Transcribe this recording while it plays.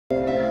Hi,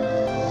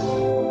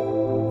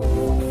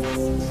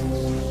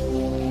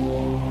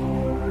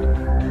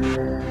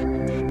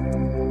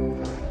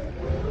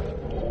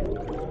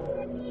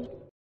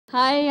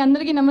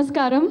 Andarki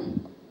Namaskaram.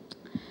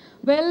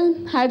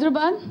 Well,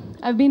 Hyderabad,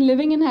 I've been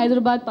living in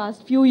Hyderabad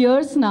past few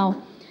years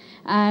now.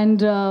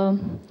 And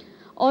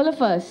all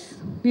of us,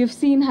 we have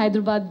seen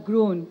Hyderabad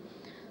grown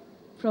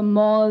from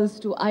malls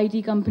to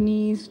IT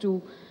companies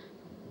to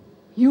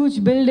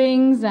huge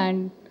buildings,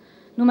 and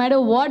no matter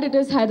what it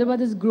is,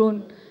 Hyderabad has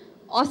grown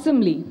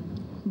awesomely.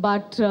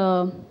 But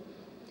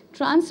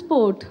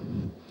transport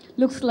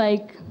looks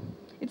like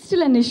it's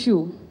still an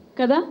issue.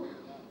 Kada?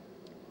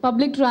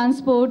 Public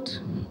transport.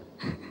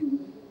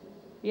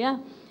 Yeah,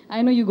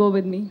 I know you go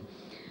with me.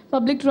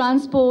 Public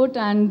transport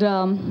and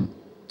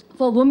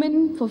for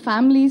women, for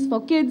families,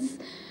 for kids,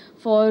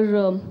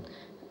 for,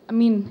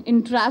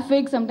 in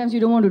traffic, sometimes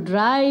you don't want to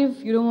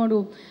drive, you don't want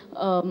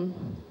to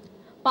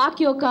park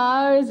your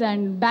cars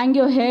and bang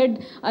your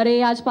head,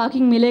 "Arey, aaj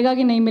parking milega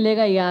ki nahi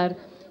milega yaar?"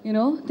 You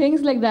know,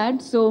 things like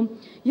that. So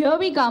here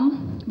we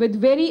come with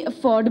very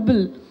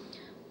affordable.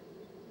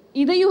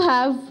 Either you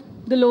have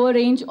the lower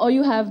range or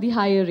you have the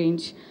higher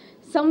range.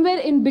 Somewhere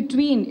in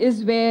between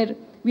is where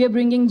we are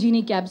bringing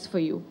genie cabs for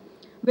you.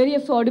 Very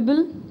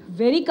affordable,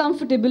 very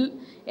comfortable,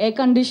 air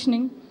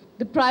conditioning.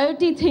 The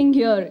priority thing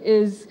here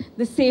is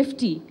the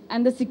safety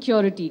and the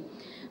security,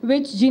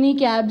 which genie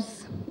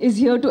cabs is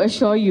here to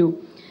assure you.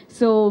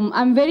 So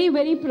I'm very,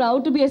 very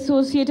proud to be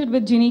associated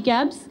with genie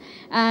cabs.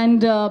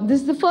 And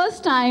this is the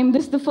first time,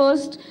 this is the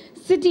first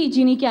city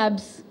genie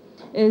cabs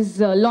is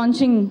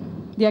launching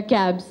their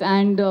cabs.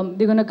 And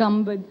they're going to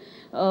come with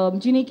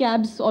genie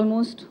cabs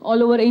almost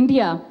all over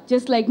India,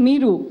 just like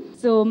Meru.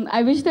 So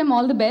I wish them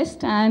all the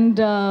best, and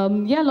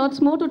yeah,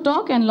 lots more to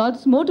talk and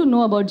lots more to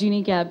know about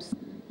genie cabs.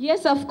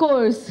 Yes, of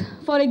course.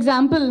 For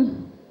example,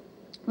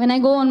 when I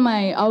go on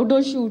my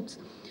outdoor shoots,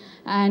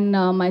 and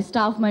my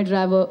staff, my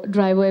driver,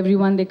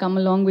 everyone, they come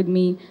along with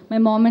me. My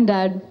mom and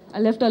dad are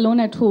left alone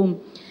at home.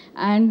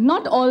 And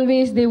not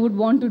always they would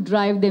want to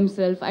drive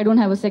themselves. I don't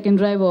have a second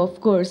driver, of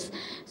course.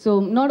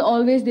 So not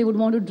always they would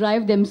want to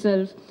drive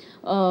themselves.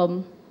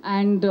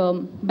 And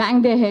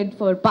bang their head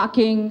for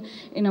parking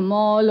in a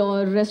mall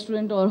or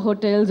restaurant or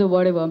hotels or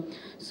whatever.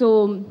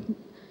 So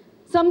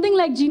something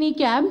like genie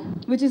cab,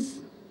 which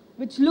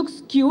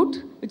looks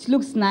cute, which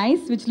looks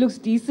nice, which looks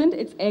decent.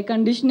 It's air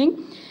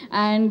conditioning,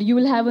 and you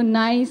will have a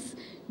nice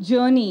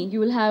journey.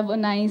 You will have a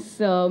nice,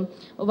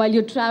 while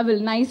you travel,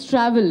 nice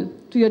travel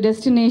to your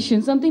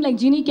destination. Something like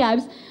genie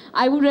cabs,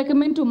 I would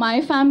recommend to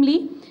my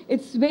family.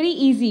 It's very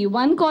easy.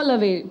 One call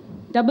away,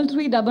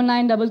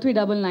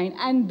 3399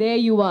 and there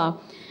you are.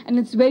 And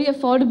it's very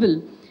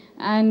affordable.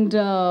 And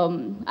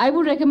I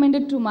would recommend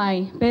it to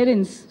my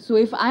parents. So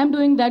if I'm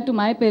doing that to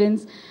my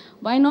parents,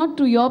 why not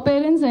to your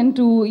parents and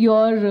to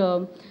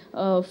your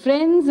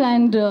friends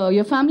and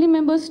your family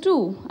members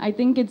too? I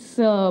think it's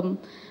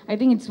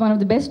one of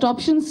the best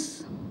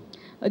options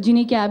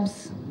genie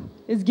cabs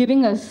is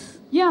giving us.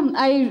 Yeah,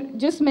 I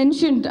just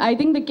mentioned, I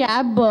think the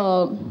cab,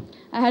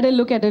 I had a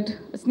look at it,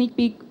 a sneak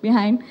peek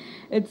behind.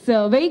 It's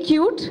very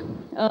cute,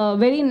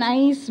 very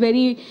nice,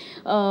 very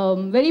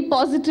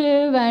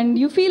positive, and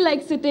you feel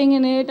like sitting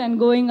in it and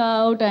going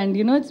out, and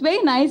you know, it's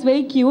very nice,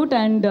 very cute,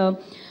 and the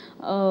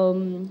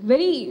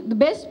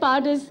best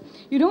part is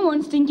you don't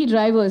want stinky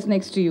drivers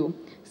next to you.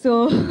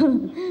 So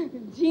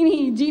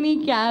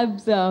genie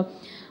cabs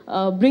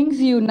brings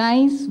you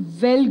nice,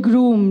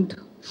 well-groomed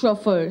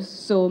chauffeurs.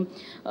 So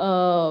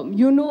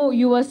you know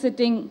you are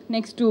sitting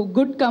next to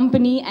good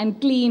company and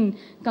clean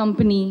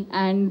company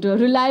and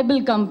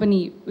reliable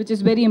company, which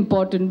is very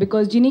important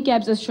because genie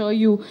cabs assure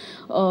you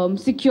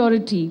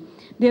security.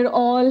 They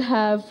all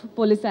have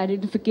police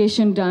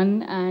identification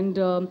done and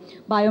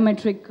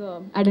biometric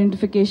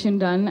identification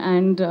done,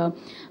 and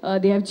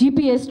they have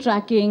GPS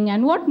tracking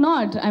and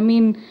whatnot. I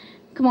mean,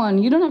 come on,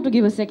 you don't have to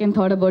give a second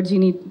thought about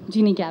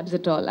genie cabs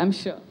at all, I'm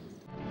sure.